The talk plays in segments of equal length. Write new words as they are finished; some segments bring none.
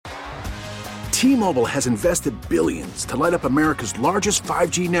T-Mobile has invested billions to light up America's largest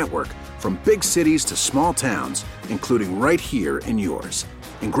 5G network, from big cities to small towns, including right here in yours.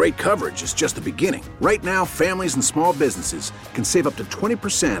 And great coverage is just the beginning. Right now, families and small businesses can save up to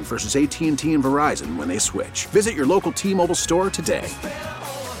 20% versus AT&T and Verizon when they switch. Visit your local T-Mobile store today.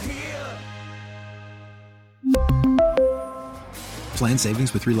 Plan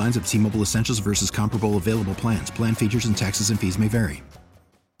savings with 3 lines of T-Mobile Essentials versus comparable available plans. Plan features and taxes and fees may vary.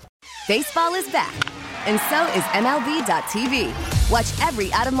 Baseball is back, and so is MLB.tv. Watch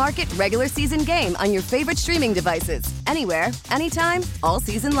every out-of-market regular season game on your favorite streaming devices, anywhere, anytime, all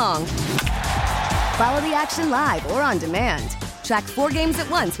season long. Follow the action live or on demand. Track 4 games at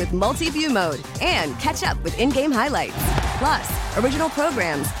once with multi-view mode and catch up with in-game highlights. Plus, original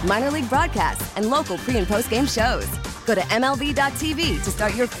programs, minor league broadcasts, and local pre- and post-game shows. Go to MLB.tv to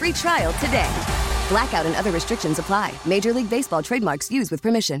start your free trial today. Blackout and other restrictions apply. Major League Baseball trademarks used with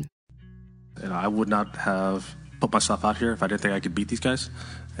permission. And I would not have put myself out here if I didn't think I could beat these guys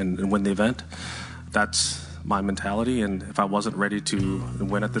and win the event. That's my mentality, and if I wasn't ready to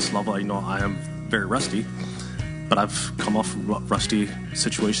win at this level, I am very rusty, but I've come off rusty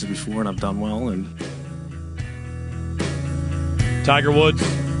situations before, and I've done well. And Tiger Woods,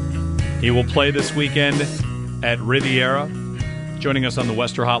 he will play this weekend at Riviera. Joining us on the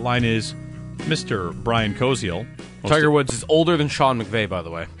Wester Hotline is Mr. Brian Koziel. Tiger Woods is older than Sean McVay, by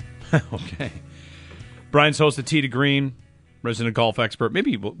the way. Okay. Brian's host of Tee to Green, resident golf expert.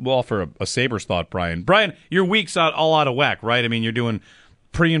 Maybe we'll offer a Sabres thought, Brian. Brian, your week's all out of whack, right? I mean, you're doing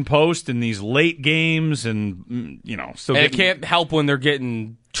pre and post in these late games, and still. And it can't help when they're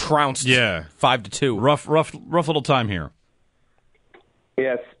getting trounced. Yeah, 5-2. Rough little time here.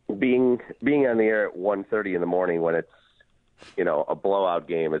 Yes, being on the air at 1:30 in the morning when it's a blowout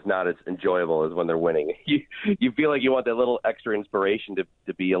game is not as enjoyable as when they're winning. You feel like you want that little extra inspiration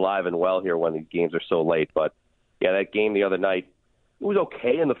to be alive and well here when these games are so late. But yeah, that game the other night, it was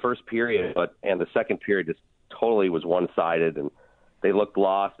okay in the first period, and the second period just totally was one-sided, and they looked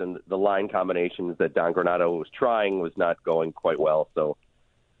lost, and the line combinations that Don Granato was trying was not going quite well. So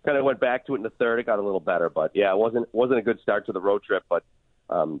kind of went back to it in the third. It got a little better, but yeah, it wasn't a good start to the road trip, but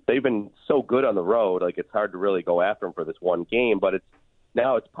they've been so good on the road, like it's hard to really go after them for this one game, but it's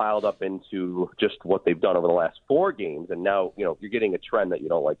piled up into just what they've done over the last 4 games, and now you're getting a trend that you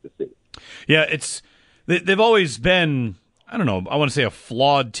don't like to see. Yeah, they've always been, I don't know, I want to say a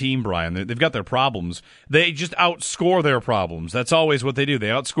flawed team, Brian. They've got their problems. They just outscore their problems. That's always what they do. They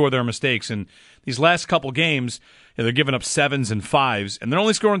outscore their mistakes, and these last couple games, they're giving up 7s and 5s, and they're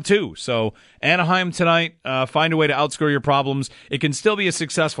only scoring 2. So Anaheim tonight, find a way to outscore your problems. It can still be a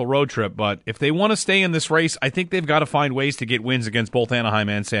successful road trip, but if they want to stay in this race, I think they've got to find ways to get wins against both Anaheim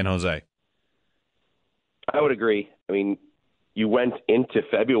and San Jose. I would agree. I mean, you went into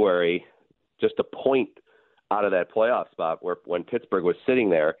February just a point out of that playoff spot when Pittsburgh was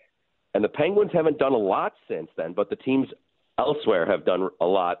sitting there, and the Penguins haven't done a lot since then, but the teams elsewhere have done a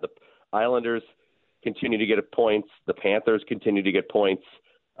lot. The Islanders continue to get points. The Panthers continue to get points.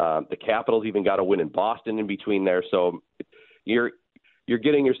 The Capitals even got a win in Boston in between there. So you're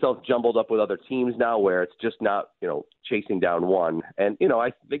getting yourself jumbled up with other teams now where it's just not, chasing down one. And,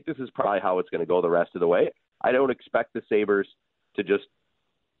 I think this is probably how it's going to go the rest of the way. I don't expect the Sabres to just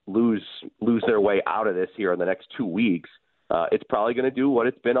lose their way out of this here in the next 2 weeks. It's probably going to do what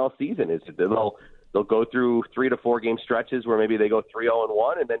it's been all season. Is they'll go through 3 to 4 game stretches where maybe they go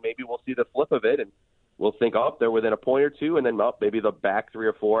 3-0-1, and then maybe we'll see the flip of it, and we'll think, they're within a point or two, and then maybe they're back 3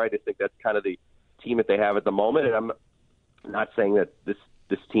 or 4. I just think that's kind of the team that they have at the moment, and I'm not saying that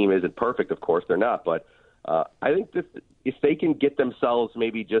this team isn't perfect. Of course, they're not, but I think if they can get themselves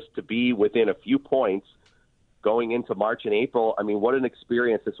maybe just to be within a few points going into March and April, I mean, what an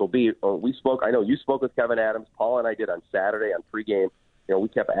experience this will be. I know you spoke with Kevin Adams. Paul and I did on Saturday on pregame. We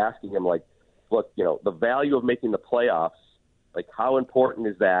kept asking him, like, look, the value of making the playoffs, like, how important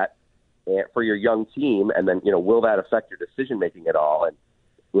is that for your young team? And then, will that affect your decision-making at all? And,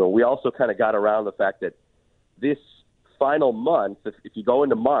 we also kind of got around the fact that this final month, if you go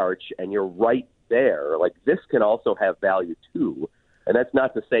into March and you're right there, like, this can also have value too. And that's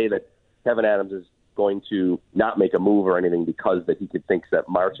not to say that Kevin Adams is going to not make a move or anything because that he thinks that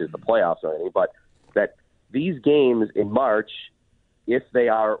March is the playoffs or anything, but that these games in March, if they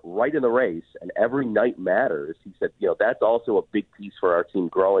are right in the race and every night matters, he said, that's also a big piece for our team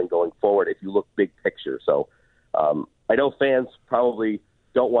going forward if you look big picture. So I know fans probably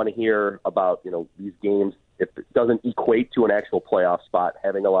don't want to hear about, these games if it doesn't equate to an actual playoff spot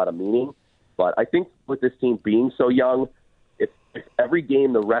having a lot of meaning. But I think with this team being so young, if every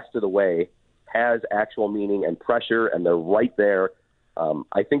game the rest of the way has actual meaning and pressure and they're right there,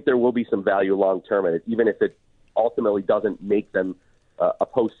 I think there will be some value long term in it, even if it ultimately doesn't make them a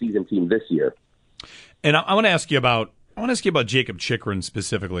postseason team this year. And I want to ask you about Jakob Chychrun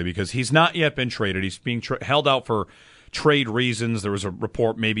specifically, because he's not yet been traded. He's being held out for trade reasons. There was a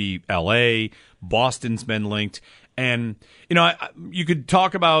report maybe L.A., Boston's been linked. And, you could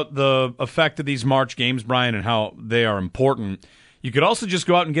talk about the effect of these March games, Brian, and how they are important. You could also just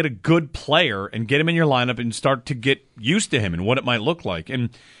go out and get a good player and get him in your lineup and start to get used to him and what it might look like. And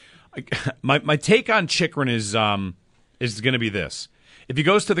my take on Chychrun is going to be this. If he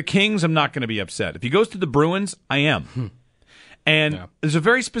goes to the Kings, I'm not going to be upset. If he goes to the Bruins, I am. And there's a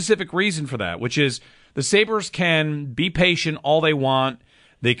very specific reason for that, which is the Sabres can be patient all they want.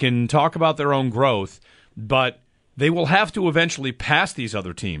 They can talk about their own growth, but they will have to eventually pass these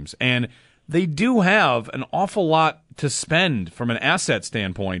other teams. And they do have an awful lot to spend from an asset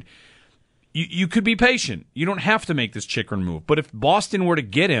standpoint. You could be patient. You don't have to make this Chychrun move. But if Boston were to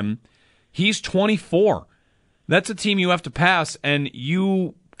get him, he's 24. That's a team you have to pass, and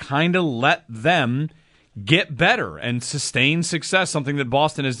you kind of let them get better and sustain success, something that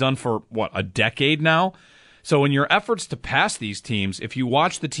Boston has done for, a decade now? So in your efforts to pass these teams, if you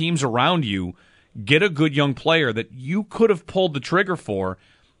watch the teams around you get a good young player that you could have pulled the trigger for,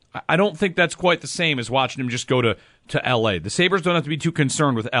 I don't think that's quite the same as watching him just go to L.A. The Sabres don't have to be too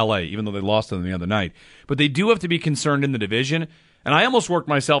concerned with L.A., even though they lost to them the other night. But they do have to be concerned in the division. And I almost worked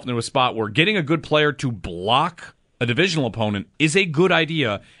myself into a spot where getting a good player to block a divisional opponent is a good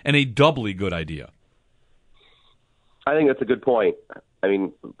idea, and a doubly good idea. I think that's a good point. I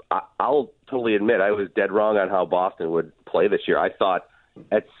mean, I'll totally admit I was dead wrong on how Boston would play this year. I thought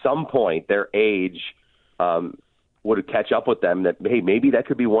at some point their age would catch up with them, that, hey, maybe that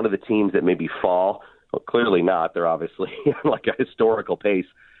could be one of the teams that maybe fall. Well, clearly not. They're obviously like a historical pace.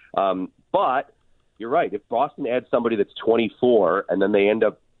 But you're right. If Boston adds somebody that's 24 and then they end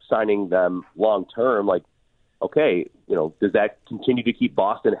up signing them long term, like, okay, does that continue to keep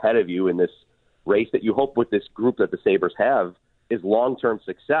Boston ahead of you in this race that you hope with this group that the Sabres have is long-term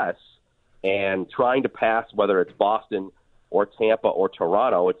success, and trying to pass whether it's Boston or Tampa or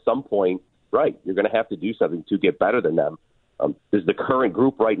Toronto at some point, right, you're going to have to do something to get better than them. Is the current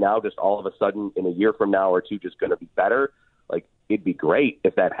group right now just all of a sudden in a year from now or two just going to be better? Like, it'd be great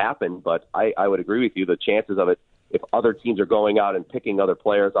if that happened, but I would agree with you. The chances of it, if other teams are going out and picking other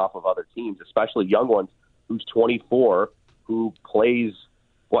players off of other teams, especially young ones, who's 24, who plays,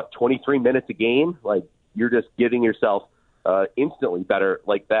 23 minutes a game? Like, you're just giving yourself instantly better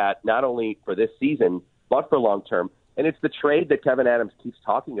like that, not only for this season, but for long term. And it's the trade that Kevin Adams keeps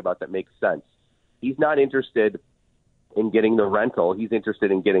talking about that makes sense. He's not interested in getting the rental. He's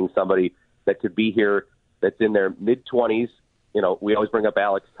interested in getting somebody that could be here that's in their mid-20s. We always bring up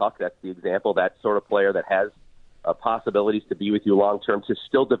Alex Tuch. That's the example, that sort of player that has possibilities to be with you long term, to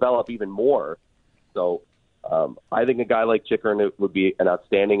still develop even more. So I think a guy like Chychrun would be an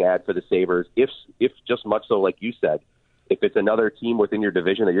outstanding ad for the Sabres, if just much so, like you said, if it's another team within your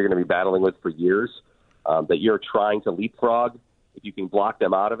division that you're going to be battling with for years, that you're trying to leapfrog, if you can block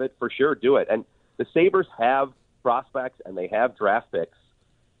them out of it, for sure, do it. And the Sabres have prospects and they have draft picks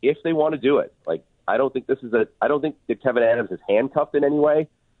if they want to do it. Like, I don't think that Kevin Adams is handcuffed in any way.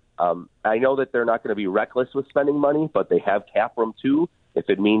 I know that they're not going to be reckless with spending money, but they have cap room too, if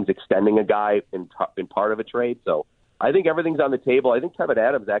it means extending a guy in part of a trade. So I think everything's on the table. I think Kevin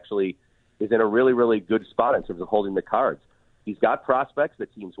Adams actually is in a really, really good spot in terms of holding the cards. He's got prospects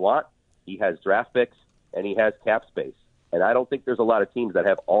that teams want. He has draft picks, and he has cap space. And I don't think there's a lot of teams that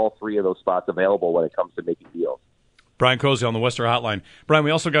have all three of those spots available when it comes to making deals. Brian Cozy on the Worcester Hotline. Brian,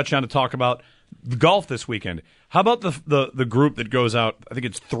 we also got you on to talk about the golf this weekend. How about the group that goes out? I think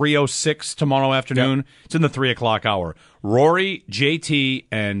it's 3:06 tomorrow afternoon. Yep. It's in the 3 o'clock hour. Rory, JT,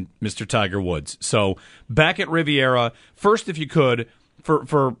 and Mr. Tiger Woods. So back at Riviera. First, if you could,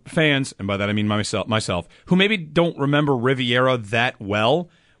 for fans, and by that I mean myself, who maybe don't remember Riviera that well,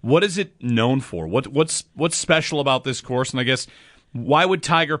 what is it known for? What's special about this course? And I guess, why would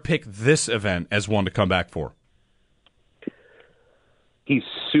Tiger pick this event as one to come back for? He's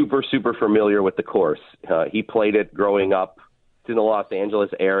super, super familiar with the course. He played it growing up. It's in the Los Angeles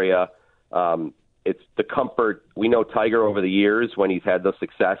area. It's the comfort. We know Tiger over the years when he's had the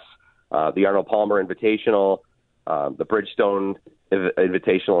success, the Arnold Palmer Invitational, the Bridgestone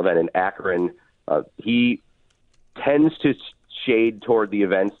Invitational event in Akron. He tends to shade toward the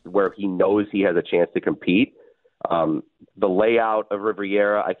events where he knows he has a chance to compete. The layout of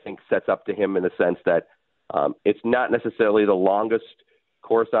Riviera, I think, sets up to him in the sense that it's not necessarily the longest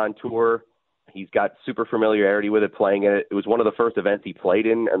course on tour. He's got super familiarity with it, playing it. It was one of the first events he played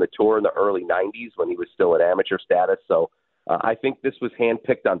in on the tour in the early 90s when he was still in amateur status. So I think this was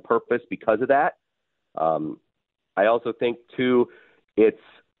handpicked on purpose because of that. I also think, too, it's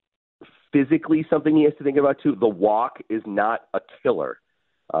physically something he has to think about, too. The walk is not a killer.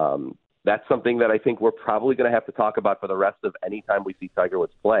 That's something that I think we're probably going to have to talk about for the rest of any time we see Tiger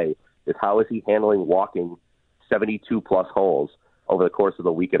Woods play, is how is he handling walking 72-plus holes over the course of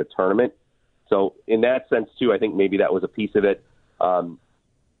the week at a tournament. So in that sense, too, I think maybe that was a piece of it.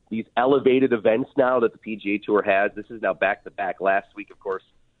 These elevated events now that the PGA Tour has, this is now back-to-back. Last week, of course,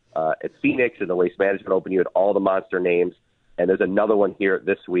 at Phoenix and the Waste Management Open, you had all the monster names, and there's another one here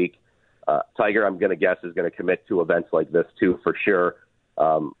this week. Tiger, I'm going to guess, is going to commit to events like this, too, for sure.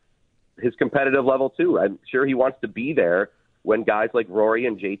 His competitive level, too. I'm sure he wants to be there when guys like Rory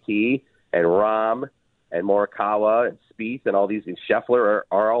and JT and Rahm and Morikawa and Spieth and all these, and Scheffler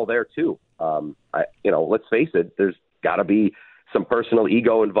are all there, too. Let's face it, there's got to be some personal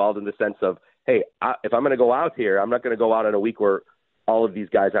ego involved in the sense of, hey, if I'm going to go out here, I'm not going to go out on a week where all of these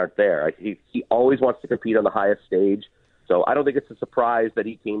guys aren't there. He always wants to compete on the highest stage. So I don't think it's a surprise that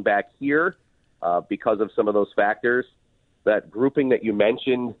he came back here because of some of those factors. That grouping that you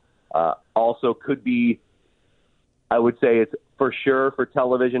mentioned also could be, I would say it's for sure for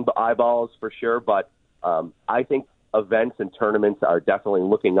television eyeballs, for sure. But I think events and tournaments are definitely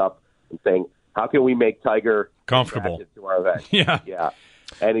looking up and saying, how can we make Tiger comfortable to our event? Yeah.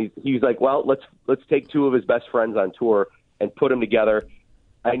 And he's like, well, let's take two of his best friends on tour and put them together.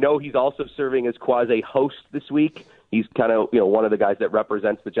 I know he's also serving as quasi-host this week. He's kind of one of the guys that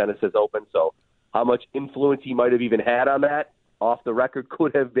represents the Genesis Open. So how much influence he might have even had on that off the record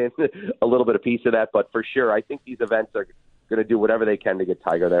could have been a little bit of piece of that. But for sure, I think these events are going to do whatever they can to get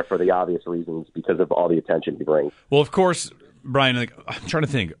Tiger there for the obvious reasons because of all the attention he brings. Well, of course, Brian, I'm trying to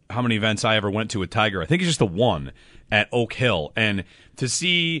think how many events I ever went to with Tiger. I think it's just the one at Oak Hill. And to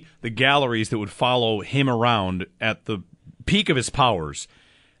see the galleries that would follow him around at the peak of his powers,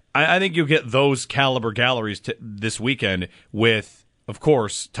 I think you'll get those caliber galleries this weekend with, of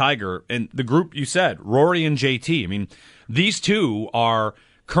course, Tiger and the group you said, Rory and JT. I mean, these two are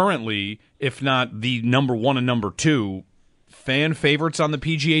currently, if not the number one and number two fan favorites on the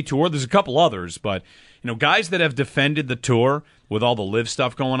PGA Tour. There's a couple others, but guys that have defended the tour with all the live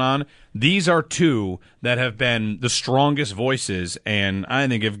stuff going on, these are two that have been the strongest voices and I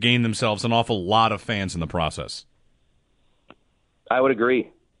think have gained themselves an awful lot of fans in the process. I would agree.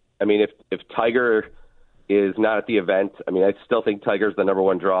 I mean, if Tiger is not at the event, I mean, I still think Tiger's the number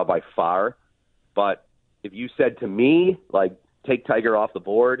one draw by far. But if you said to me, like, take Tiger off the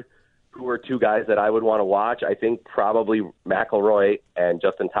board, who are two guys that I would want to watch, I think probably McIlroy and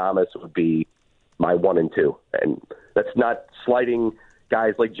Justin Thomas would be my 1 and 2. And that's not slighting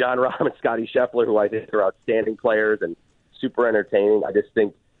guys like Jon Rahm and Scottie Scheffler, who I think are outstanding players and super entertaining. I just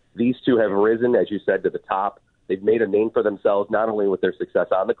think these two have risen, as you said, to the top. They've made a name for themselves, not only with their success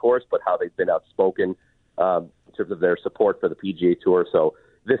on the course, but how they've been outspoken in terms of their support for the PGA Tour. So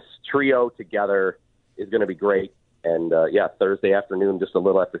this trio together is going to be great. And, Thursday afternoon, just a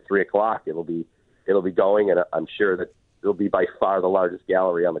little after 3 o'clock, it'll be going, and I'm sure that it'll be by far the largest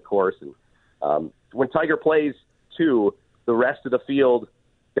gallery on the course. And when Tiger plays, too, the rest of the field,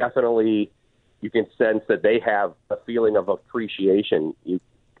 definitely you can sense that they have a feeling of appreciation.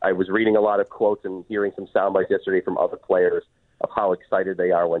 I was reading a lot of quotes and hearing some sound bites yesterday from other players of how excited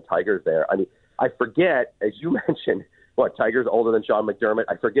they are when Tiger's there. I mean, I forget, as you mentioned, Tiger's older than Sean McDermott.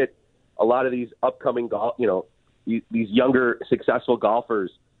 I forget a lot of these upcoming these younger successful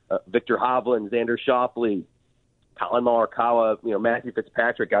golfers, Victor Hovland, Xander Schauffele, Colin Morikawa, Matthew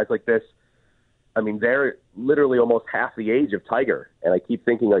Fitzpatrick, guys like this. I mean, they're literally almost half the age of Tiger. And I keep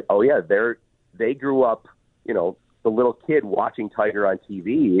thinking, like, oh, yeah, they grew up, the little kid watching Tiger on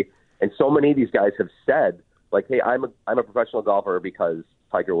TV. And so many of these guys have said, like, hey, I'm a professional golfer because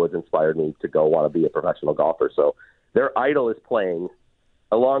Tiger Woods inspired me to go want to be a professional golfer. So their idol is playing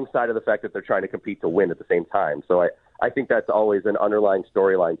alongside of the fact that they're trying to compete to win at the same time. So I think that's always an underlying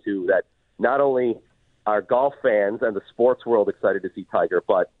storyline, too, that not only are golf fans and the sports world excited to see Tiger,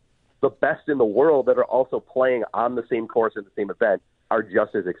 but the best in the world that are also playing on the same course in the same event are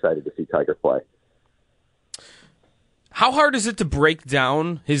just as excited to see Tiger play. How hard is it to break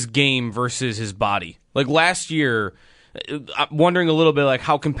down his game versus his body? Like last year, I'm wondering a little bit like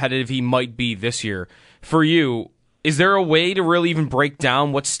how competitive he might be this year. For you, is there a way to really even break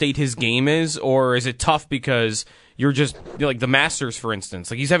down what state his game is, or is it tough because you're just like the Masters, for instance?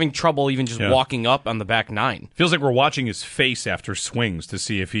 Like he's having trouble even just walking up on the back nine. Feels like we're watching his face after swings to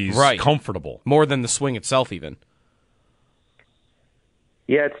see if he's comfortable. More than the swing itself, even.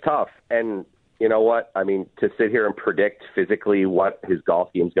 Yeah, it's tough. And you know what? I mean, to sit here and predict physically what his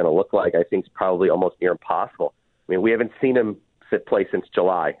golf game is going to look like, I think is probably almost near impossible. I mean, we haven't seen him play since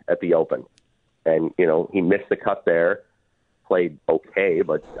July at the Open. And, he missed the cut there, played okay,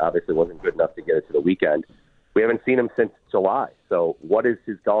 but obviously wasn't good enough to get it to the weekend. We haven't seen him since July. So what does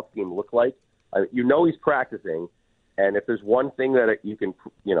his golf game look like? He's practicing. And if there's one thing that you can,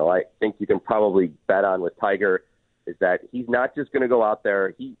 I think you can probably bet on with Tiger is that he's not just going to go out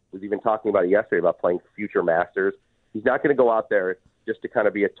there. He was even talking about it yesterday about playing future Masters. He's not going to go out there just to kind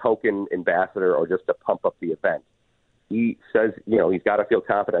of be a token ambassador or just to pump up the event. He says, he's got to feel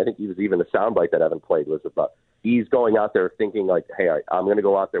confident. I think he was even the soundbite that Evan played was about he's going out there thinking like, hey, I'm going to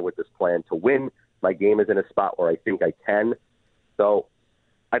go out there with this plan to win. My game is in a spot where I think I can. So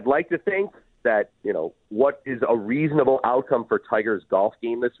I'd like to think that, what is a reasonable outcome for Tiger's golf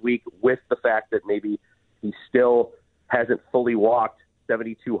game this week with the fact that maybe he still hasn't fully walked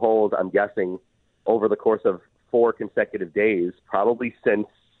 72 holes, I'm guessing, over the course of 4 consecutive days, probably since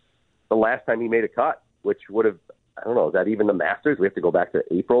the last time he made a cut, which would have, I don't know, is that even the Masters? We have to go back to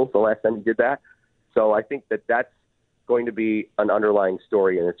April, the last time he did that. So I think that that's going to be an underlying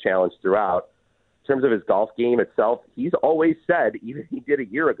story and a challenge throughout. In terms of his golf game itself, he's always said, even he did a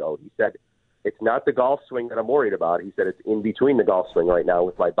year ago, he said, it's not the golf swing that I'm worried about. He said it's in between the golf swing right now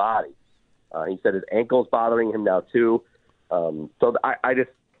with my body. He said his ankle's bothering him now too. So I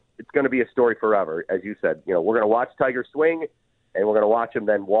just, it's going to be a story forever. As you said, we're going to watch Tiger swing and we're going to watch him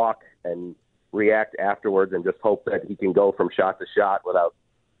then walk and react afterwards and just hope that he can go from shot to shot without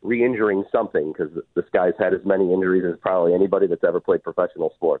re-injuring something, because this guy's had as many injuries as probably anybody that's ever played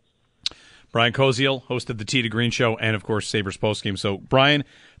professional sports. Brian Koziel, host of the Tee to Green Show and, of course, Sabres postgame. So, Brian,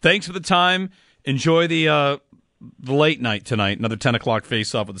 thanks for the time. Enjoy the late night tonight. Another 10 o'clock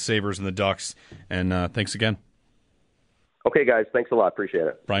face-off with the Sabres and the Ducks. And thanks again. Okay, guys. Thanks a lot. Appreciate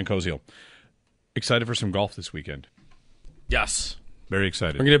it. Brian Koziel. Excited for some golf this weekend? Yes. Very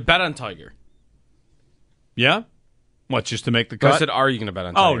excited. We're going to bet on Tiger. Yeah? What, just to make the cut? I said, are you going to bet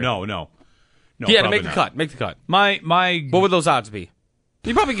on Tiger? Oh, no. Yeah, to make the cut. Make the cut. My. What would those odds be?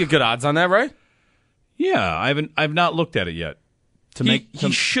 You probably get good odds on that, right? Yeah, I've not looked at it yet.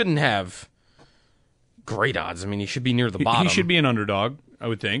 He shouldn't have great odds. I mean, he should be near the bottom. He should be an underdog, I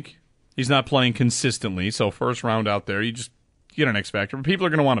would think. He's not playing consistently, so first round out there, you just get an X factor. But people are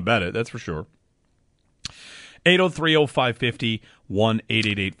going to want to bet it, that's for sure. 803-0550,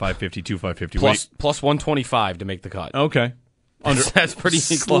 1-888-550-2550. Plus 125 to make the cut. Okay. That's pretty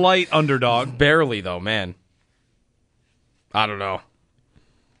slight underdog. Barely, though, man. I don't know.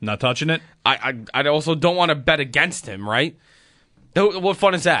 Not touching it? I also don't want to bet against him, right? What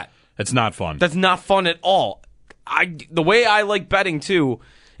fun is that? It's not fun. That's not fun at all. The way I like betting, too,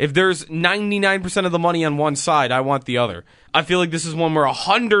 if there's 99% of the money on one side, I want the other. I feel like this is one where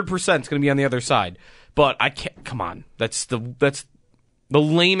 100% is going to be on the other side. But I can't. Come on. That's the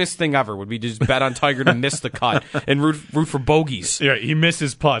lamest thing ever would be to just bet on Tiger to miss the cut and root for bogeys. Yeah, he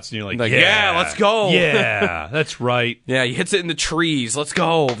misses putts, and you're like yeah, let's go. Yeah, that's right. Yeah, he hits it in the trees. Let's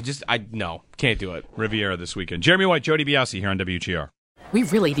go. No, can't do it. Riviera this weekend. Jeremy White, Jody Biasi here on WGR. We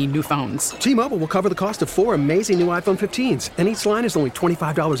really need new phones. T-Mobile will cover the cost of 4 amazing new iPhone 15s, and each line is only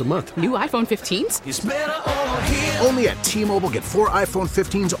 $25 a month. New iPhone 15s? It's better over here. Only at T-Mobile, get 4 iPhone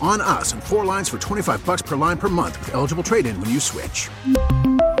 15s on us and 4 lines for $25 per line per month with eligible trade-in when you switch.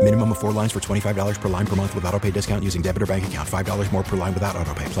 Minimum of 4 lines for $25 per line per month with autopay discount using debit or bank account. $5 more per line without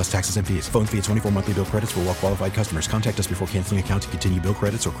autopay, plus taxes and fees. Phone fee at 24 monthly bill credits for well-qualified customers. Contact us before canceling account to continue bill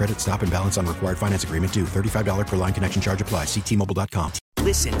credits or credit stop and balance on required finance agreement due. $35 per line connection charge applies. See T-Mobile.com.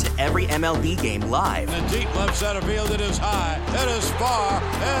 Listen to every MLB game live. In the deep left center field, it is high, it is far,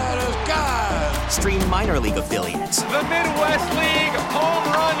 it is gone. Stream minor league affiliates. The Midwest League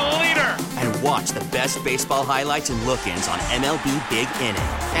home run leader. And watch the best baseball highlights and look-ins on MLB Big Inning.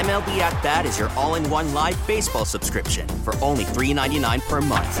 MLB At Bat is your all-in-one live baseball subscription for only $3.99 per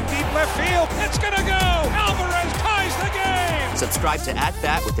month. Deep left field, it's gonna go. Alvarez ties the game. Subscribe to At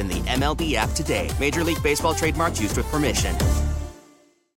Bat within the MLB app today. Major League Baseball trademarks used with permission.